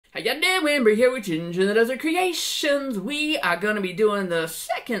How you doing? We're here with Ginger and the Desert Creations. We are going to be doing the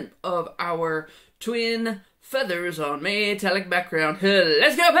second of our twin feathers on metallic background.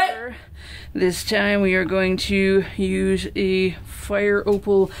 Let's go, Pat! This time we are going to use a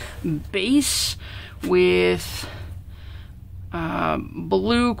Fireopal base with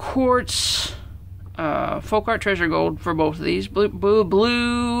blue quartz, FolkArt treasure gold for both of these.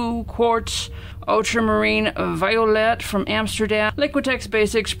 Blue quartz, Ultramarine violet from Amsterdam, Liquitex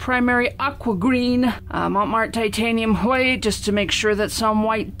Basics primary aqua green, Mont titanium white just to make sure that some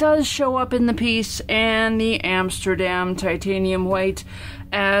white does show up in the piece, and the Amsterdam titanium white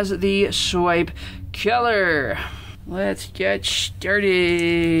as the swipe color. Let's get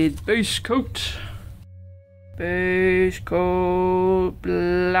started. Base coat. Base coat,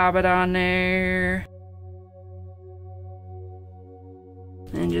 blob it on there.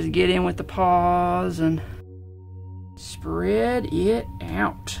 And just get in with the paws and spread it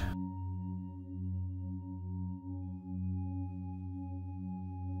out.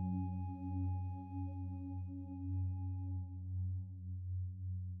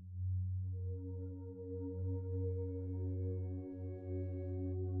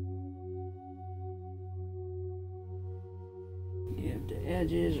 Give the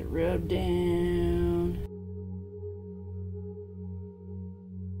edges a rub down.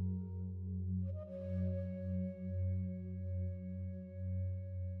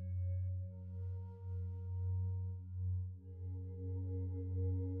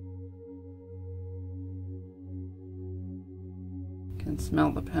 Can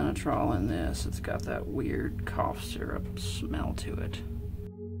smell the penetrol in this. It's got that weird cough syrup smell to it.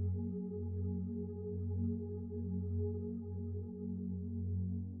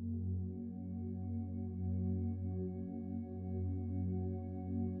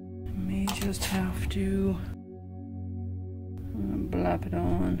 May just have to blap it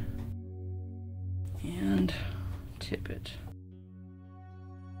on and tip it.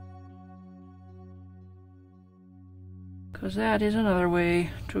 Because that is another way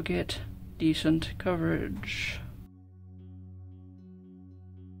to get decent coverage.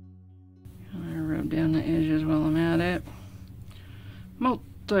 I rub down the edges while I'm at it.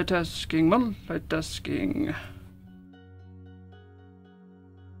 Multitasking, multitasking.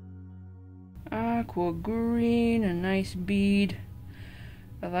 Aqua green, a nice bead.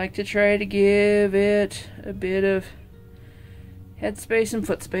 I like to try to give it a bit of head space and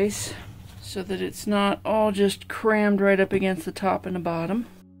foot space, so that it's not all just crammed right up against the top and the bottom.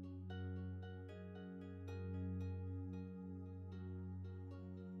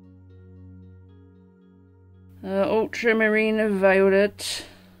 Ultramarine violet.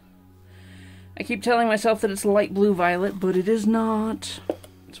 I keep telling myself that it's light blue violet, but it is not.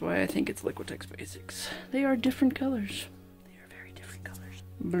 That's why I think it's Liquitex Basics. They are different colors. They are very different colors.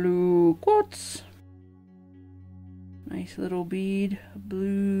 Blue quartz. Nice little bead,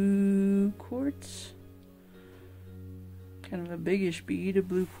 blue quartz. Kind of a biggish bead of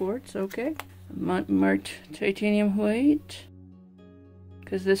blue quartz, okay. Marte titanium white.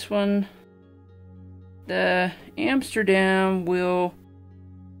 Because this one, the Amsterdam will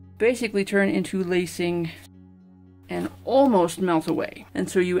basically turn into lacing and almost melt away. And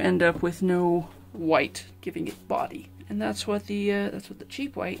so you end up with no white giving it body. And that's what the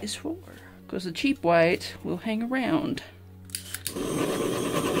cheap white is for. Because the cheap white will hang around.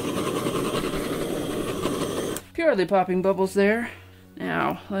 Purely popping bubbles there.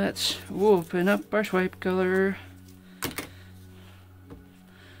 Now let's open up our swipe color.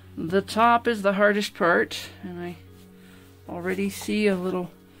 The top is the hardest part, and I already see a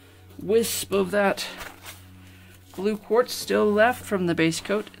little wisp of that blue quartz still left from the base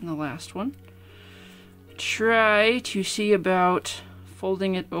coat in the last one. Try to see about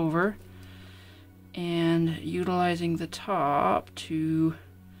folding it over and utilizing the top to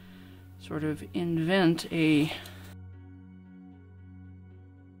sort of invent a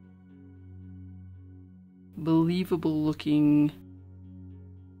believable looking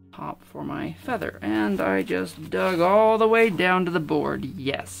top for my feather. And I just dug all the way down to the board.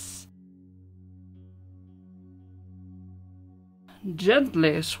 Yes.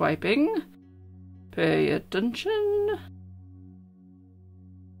 Gently swiping. Pay attention.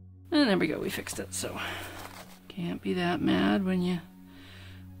 And there we go, we fixed it, so can't be that mad when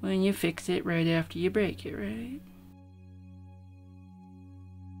you fix it right after you break it, right?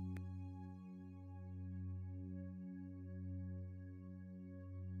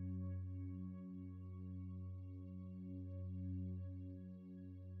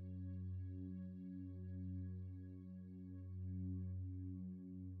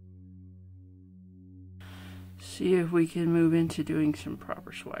 see if we can move into doing some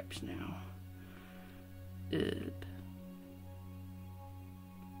proper swipes now. There.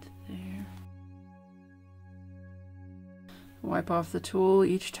 Wipe off the tool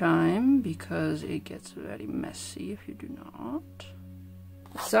each time because it gets very messy if you do not.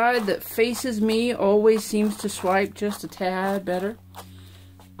 The side that faces me always seems to swipe just a tad better.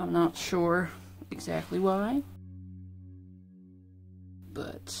 I'm not sure exactly why,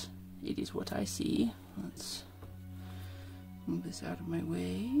 but it is what I see. Let's move this out of my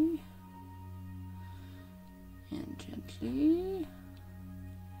way and gently.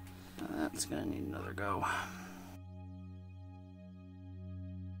 That's gonna need another go.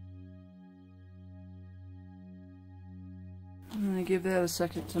 I'm gonna give that a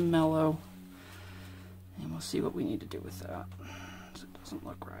second to mellow, and we'll see what we need to do with that. So it doesn't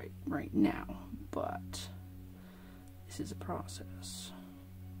look right now, but this is a process.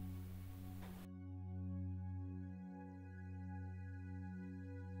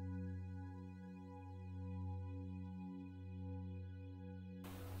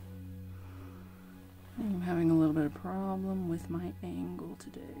 I'm having a little bit of problem with my angle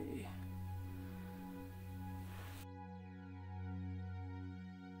today.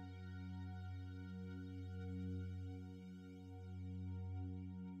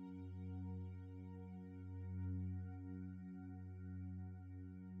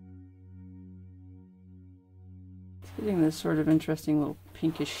 Getting this sort of interesting little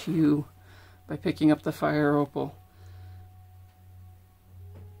pinkish hue by picking up the Fireopal.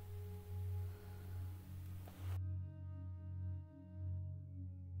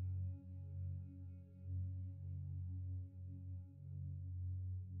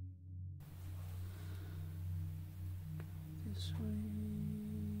 This way.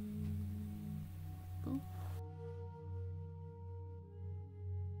 Boom.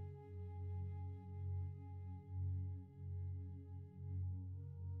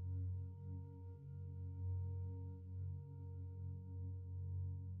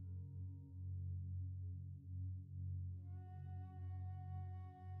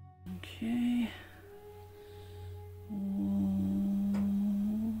 Okay.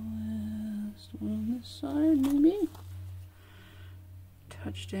 Last one on this side, maybe.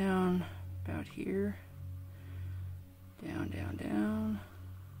 Touch down about here. Down, down, down.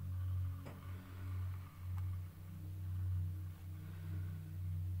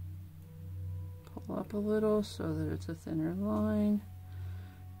 Pull up a little so that it's a thinner line.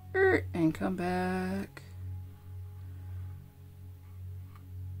 And come back.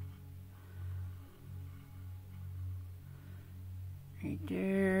 Right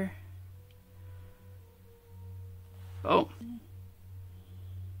there. Oh.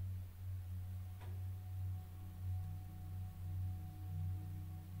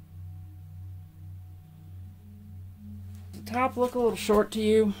 Does the top look a little short to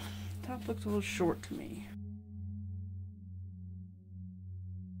you? The top looks a little short to me.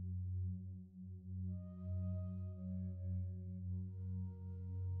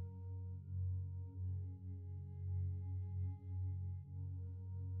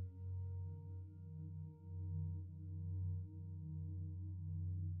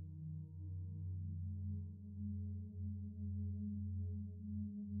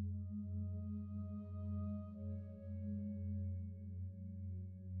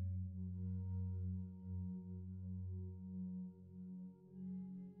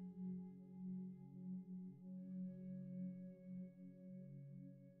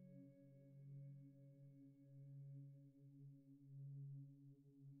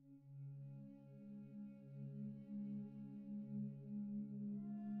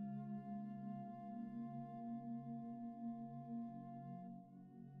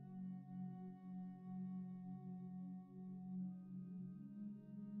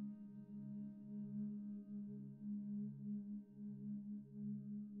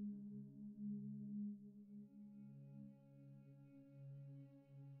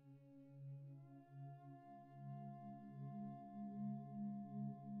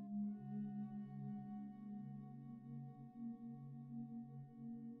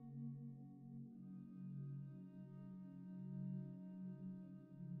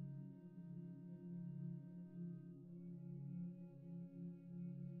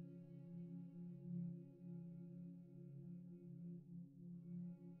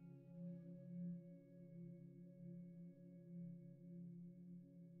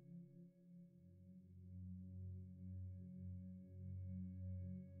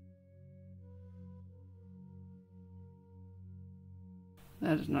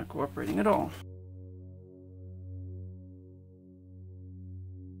 That is not cooperating at all.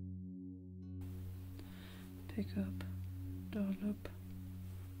 Pick up, dollop,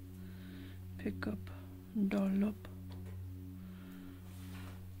 pick up, dollop,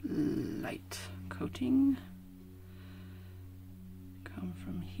 light coating, come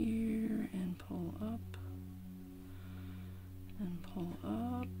from here and pull up, and pull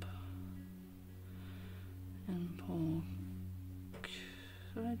up, and pull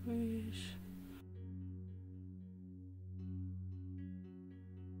sideways.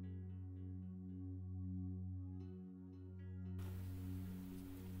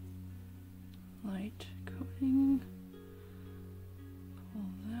 Light coating,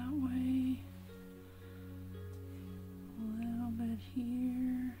 pull that way, a little bit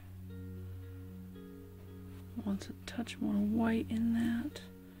here. Wants a touch more white in that,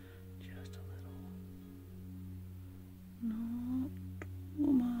 just a little, not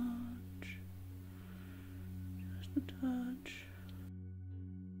too much, just a touch.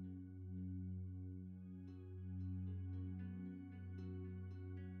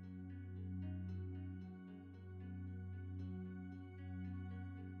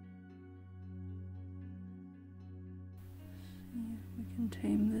 We can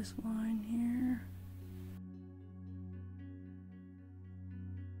tame this line here.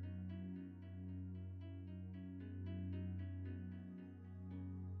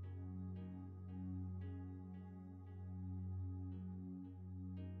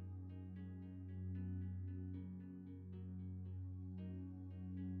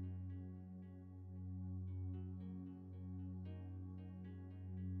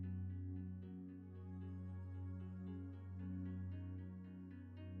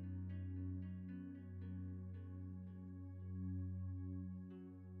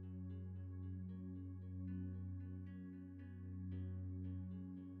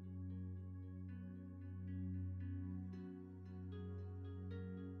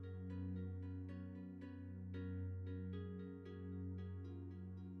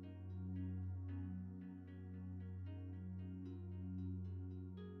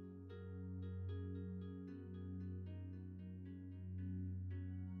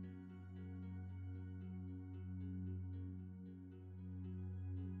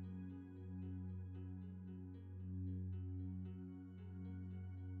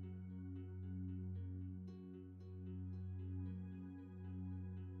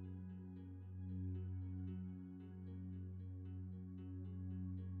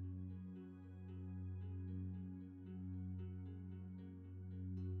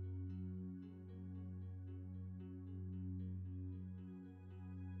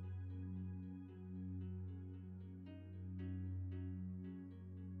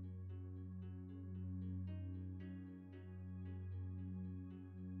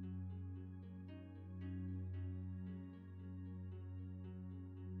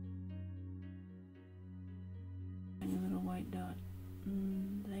 White dot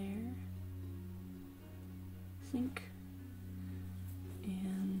there, sink,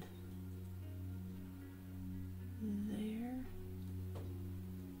 and there,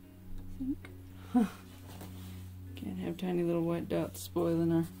 sink. Can't have tiny little white dots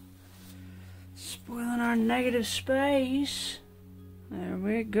spoiling our negative space. There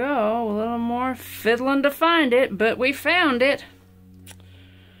we go. A little more fiddling to find it, but we found it.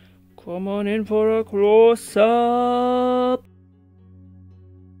 Come on in for a close-up.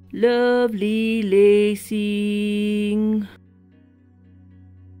 Lovely lacing.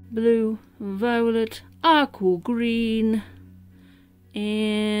 Blue, violet, aqua green,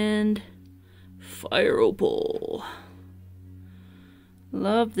 and Fireopal.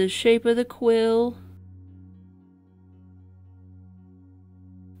 Love the shape of the quill.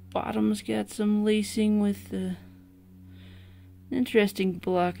 Bottom's got some lacing with the interesting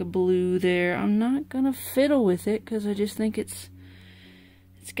block of blue there. I'm not gonna fiddle with it because I just think it's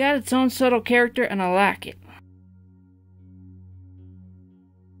got its own subtle character and I like it.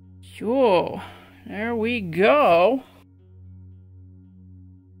 Sure, there we go.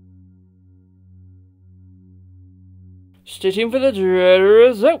 Stitching for the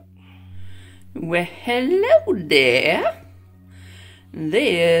result. Well, hello there.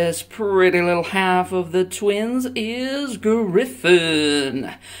 This pretty little half of the twins is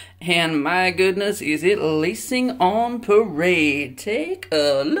Griffin. And my goodness, is it lacing on parade. Take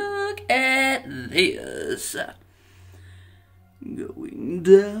a look at this. Going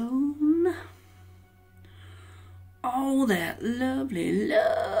down. Oh, that lovely,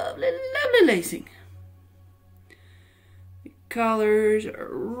 lovely, lovely lacing. The colors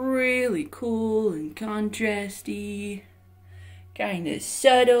are really cool and contrasty. Kind of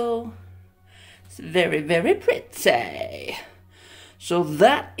subtle. It's very, very pretty. So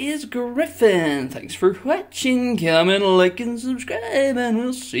that is Griffin. Thanks for watching. Comment, like, and subscribe, and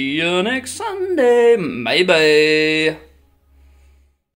we'll see you next Sunday. Bye bye.